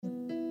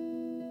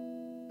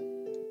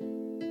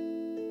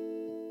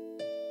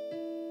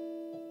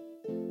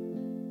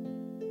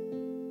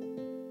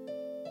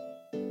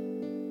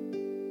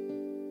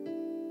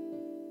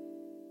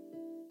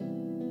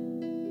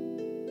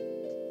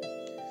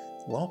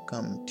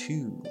Welcome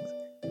to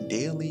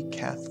Daily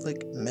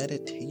Catholic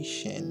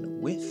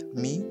Meditation with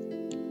me,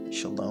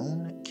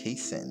 Shalom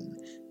Kaysen.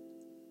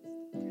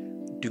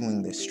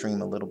 Doing this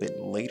stream a little bit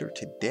later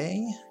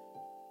today.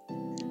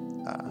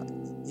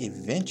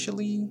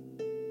 Eventually,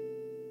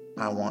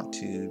 I want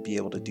to be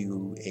able to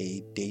do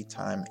a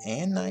daytime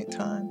and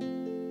nighttime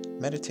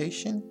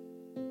meditation,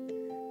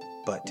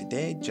 but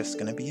today just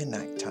going to be a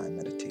nighttime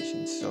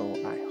meditation. So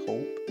I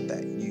hope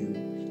that you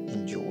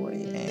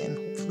enjoy and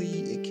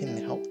hopefully it can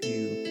help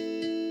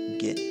you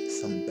get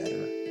some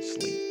better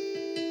sleep.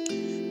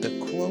 The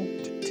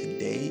quote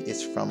today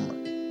is from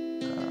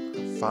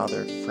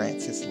Father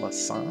Francis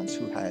Lasance,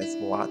 who has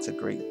lots of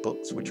great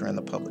books which are in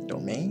the public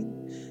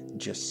domain.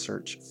 Just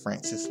search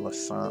Francis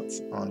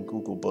Lasance on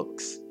Google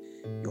Books.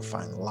 You'll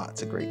find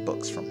lots of great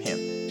books from him.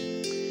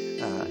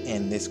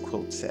 And this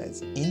quote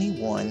says,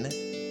 "Anyone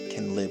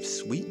can live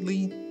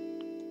sweetly,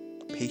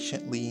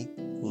 patiently,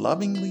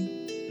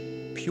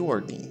 lovingly,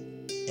 purely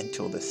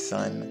until the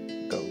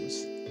sun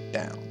goes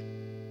down."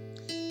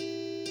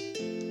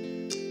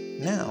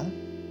 Now,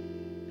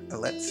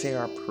 let's say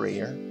our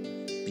prayer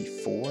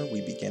before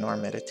we begin our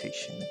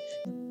meditation.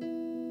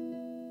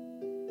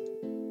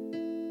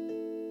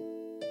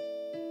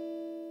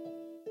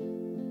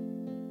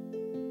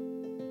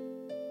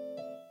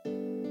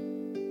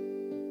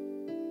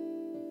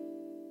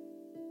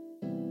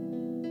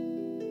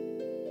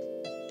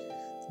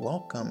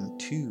 Welcome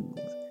to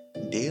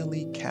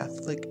Daily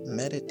Catholic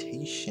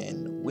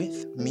Meditation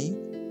with me,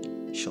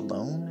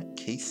 Shalom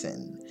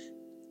Kaysen.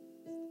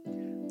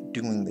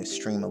 Doing this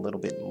stream a little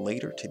bit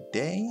later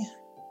today.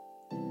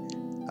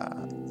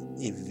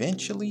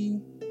 Eventually,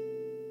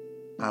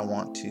 I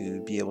want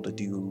to be able to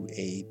do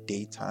a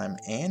daytime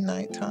and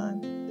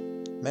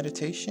nighttime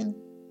meditation,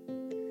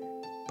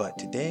 but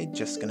today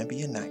just going to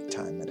be a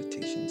nighttime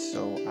meditation.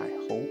 So I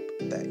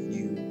hope that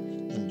you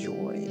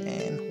enjoy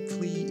and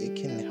hopefully it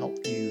can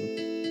help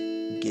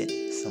you get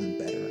some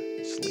better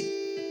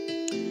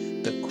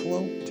sleep. The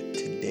quote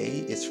today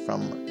is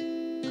from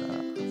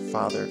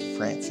Father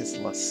Francis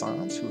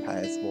Lasance, who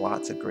has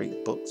lots of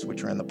great books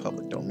which are in the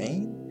public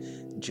domain.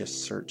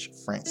 Just search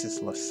Francis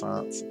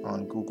Lasance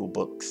on Google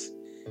Books.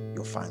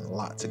 You'll find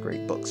lots of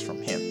great books from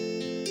him.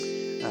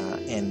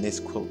 And this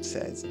quote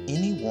says,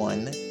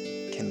 "Anyone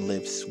can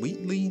live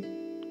sweetly,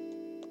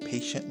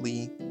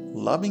 patiently,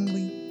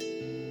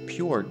 lovingly,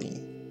 purely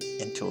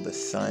until the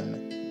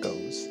sun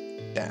goes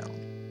down."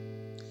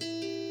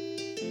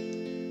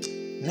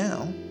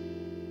 Now,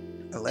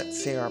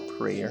 let's say our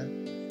prayer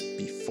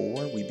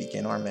before we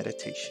begin our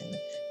meditation.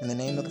 In the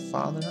name of the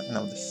Father, and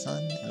of the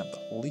Son, and of the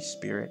Holy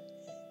Spirit.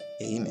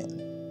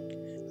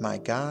 Amen. My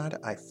God,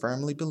 I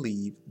firmly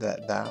believe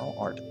that Thou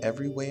art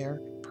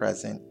everywhere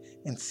present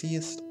and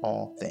seest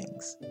all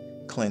things.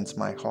 Cleanse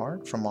my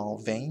heart from all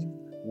vain,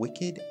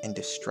 wicked, and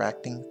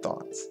distracting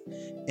thoughts.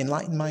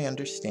 Enlighten my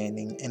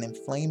understanding and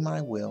inflame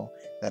my will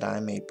that I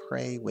may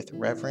pray with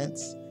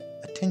reverence,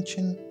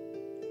 attention,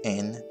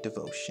 and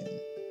devotion.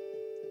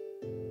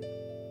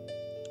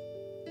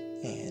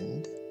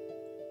 And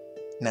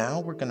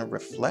now we're going to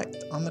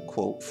reflect on the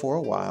quote for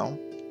a while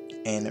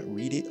and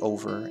read it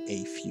over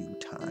a few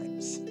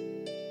times.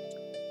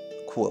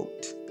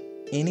 Quote,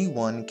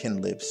 "Anyone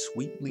can live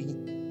sweetly,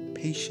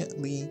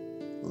 patiently,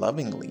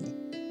 lovingly,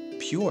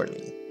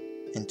 purely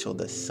until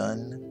the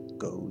sun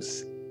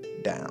goes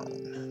down."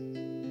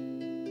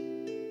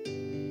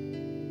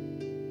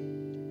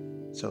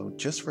 So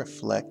just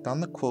reflect on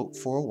the quote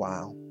for a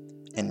while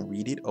and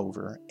read it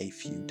over a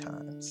few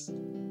times.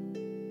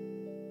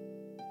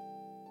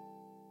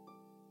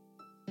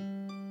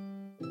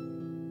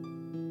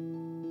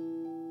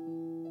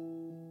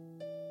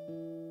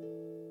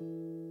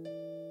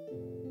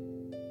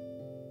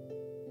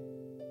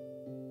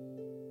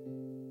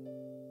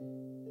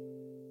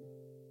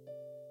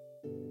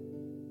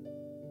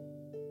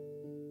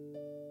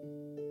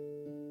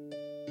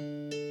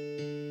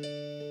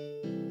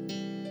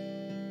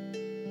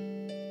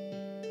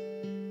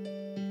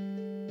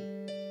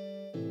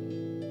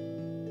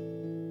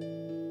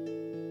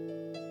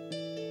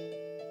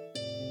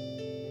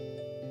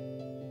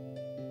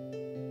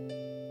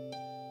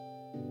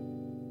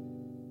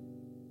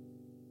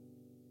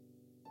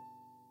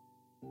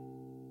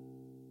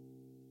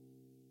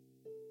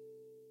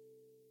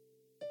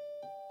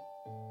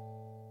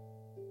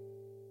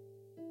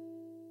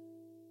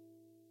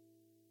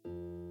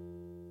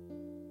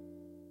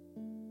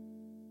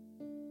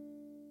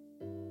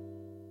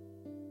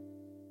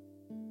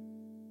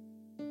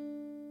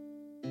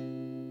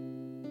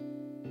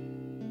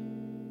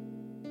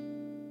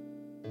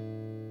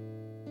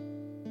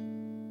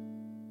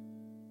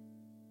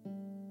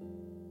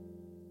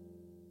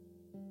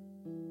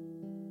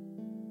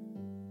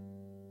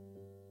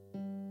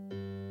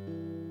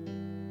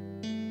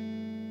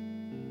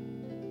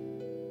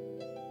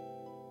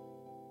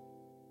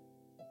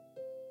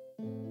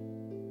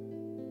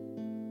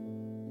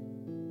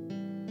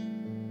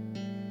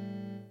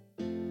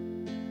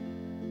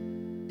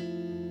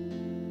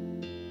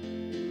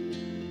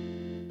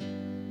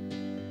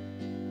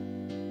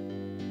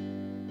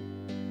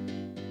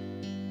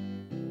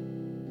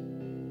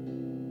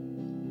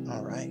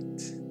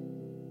 right.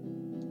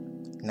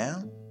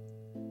 Now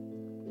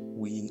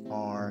we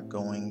are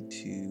going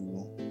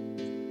to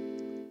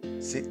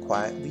sit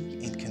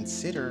quietly and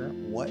consider,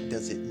 what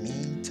does it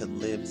mean to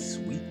live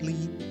sweetly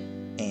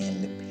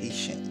and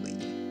patiently?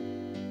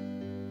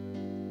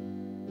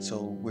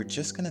 So we're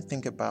just going to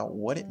think about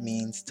what it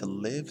means to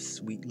live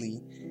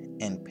sweetly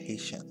and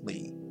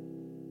patiently.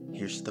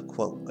 Here's the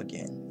quote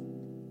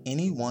again.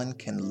 Anyone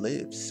can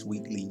live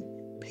sweetly,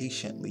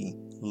 patiently,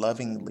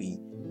 lovingly,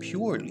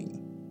 purely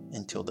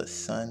until the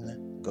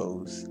sun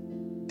goes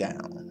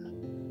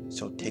down.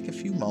 So take a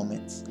few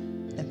moments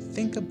and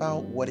think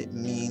about what it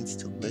means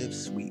to live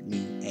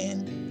sweetly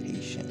and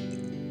patiently.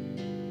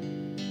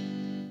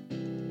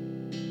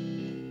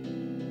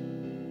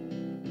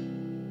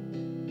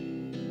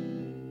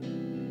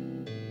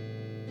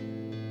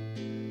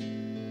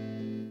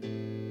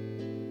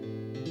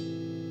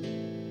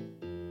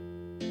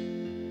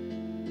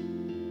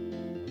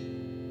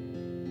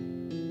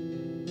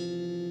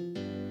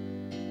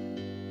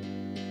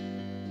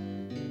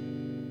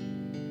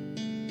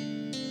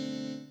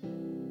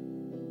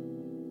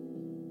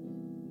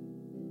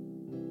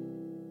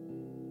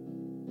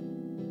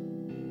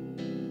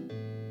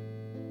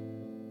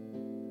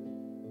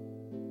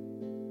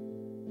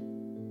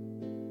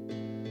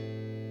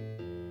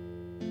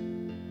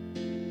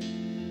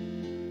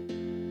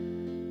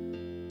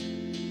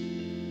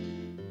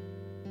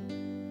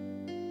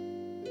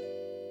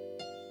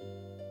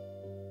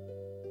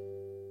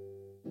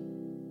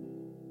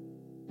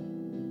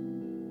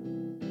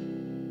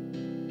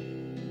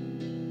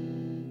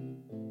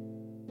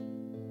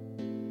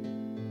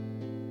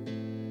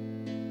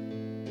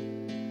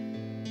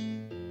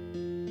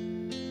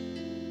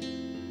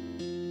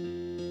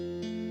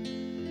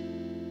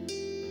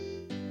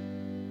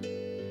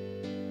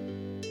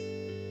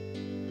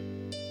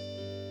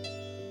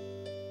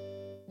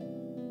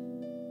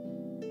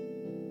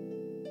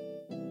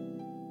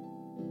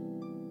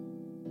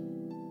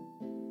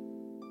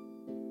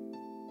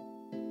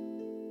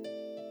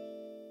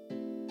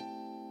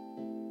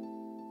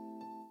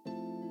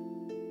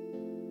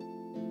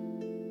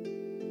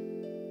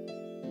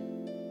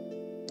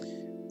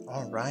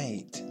 All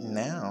right,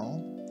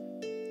 now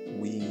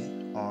we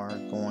are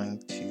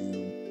going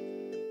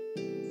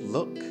to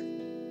look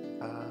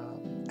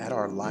at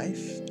our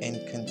life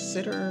and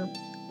consider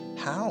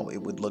how it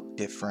would look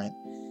different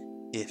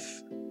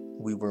if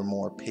we were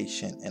more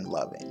patient and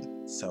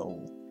loving.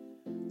 So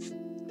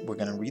we're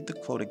going to read the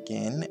quote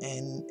again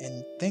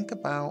and think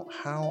about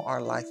how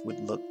our life would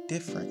look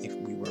different if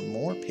we were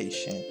more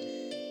patient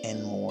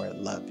and more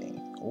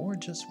loving, or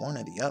just one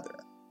or the other.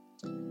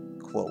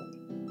 Quote,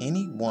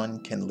 anyone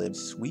can live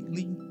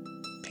sweetly,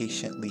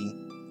 patiently,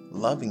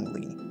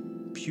 lovingly,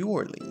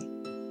 purely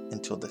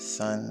until the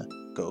sun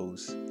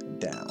goes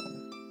down.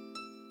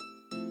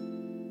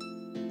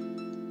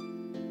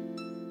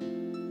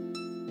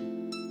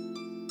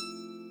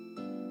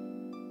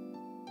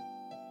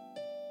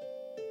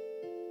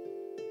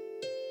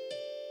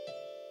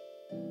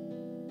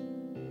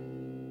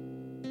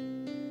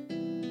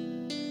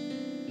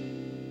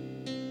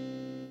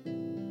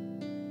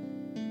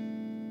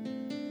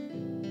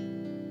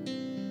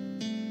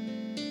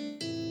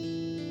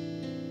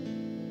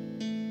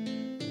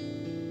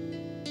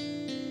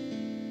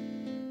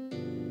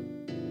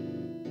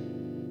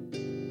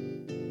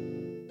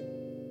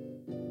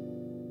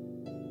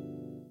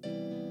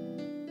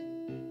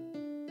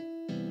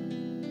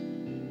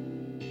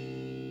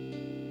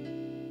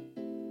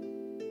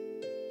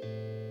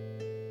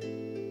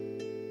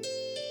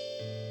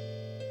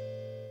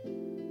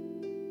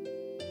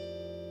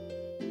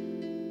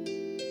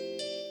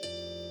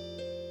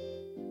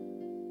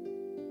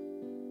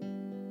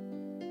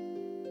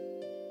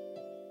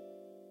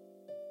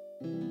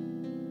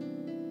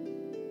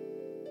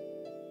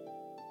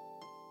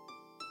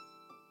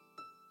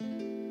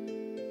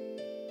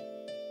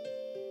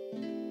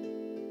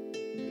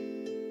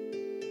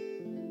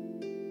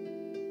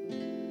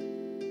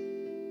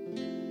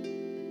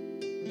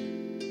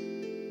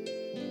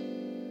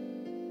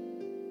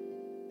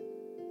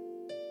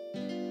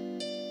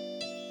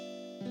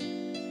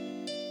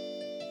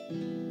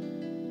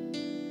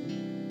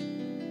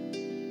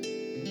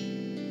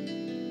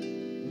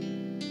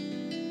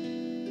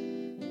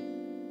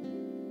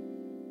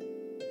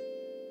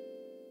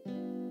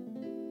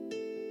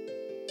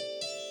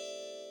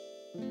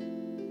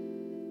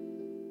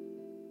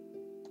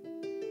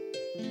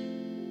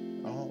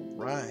 All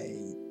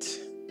right.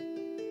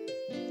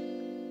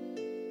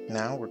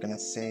 Now we're going to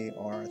say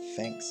our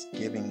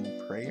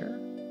Thanksgiving prayer.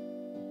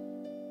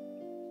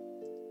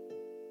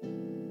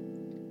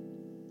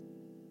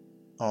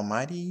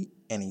 Almighty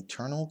and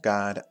eternal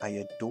God, I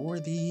adore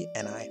thee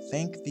and I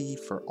thank thee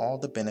for all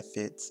the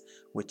benefits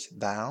which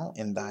thou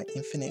in thy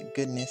infinite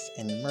goodness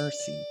and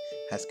mercy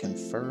hast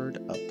conferred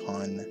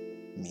upon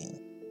me.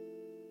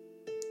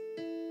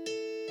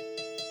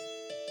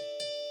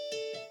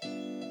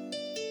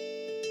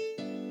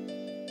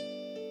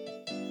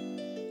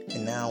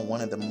 And now, one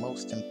of the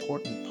most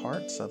important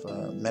parts of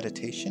a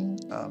meditation,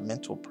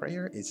 mental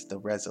prayer, is the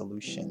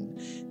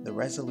resolution. The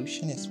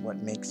resolution is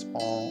what makes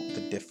all the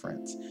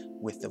difference.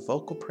 With the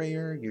vocal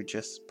prayer, you're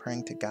just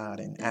praying to God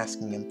and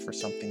asking Him for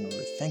something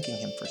or thanking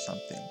Him for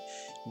something.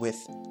 With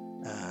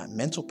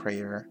mental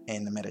prayer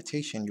and the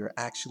meditation, you're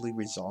actually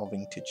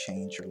resolving to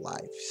change your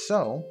life.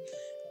 So,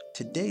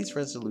 today's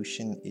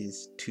resolution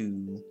is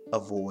to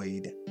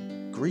avoid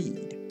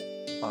greed.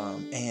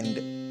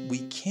 And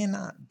we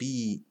cannot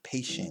be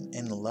patient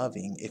and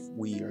loving if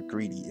we are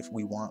greedy, if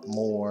we want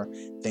more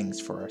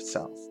things for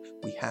ourselves.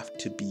 We have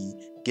to be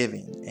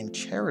giving and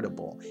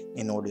charitable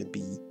in order to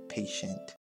be patient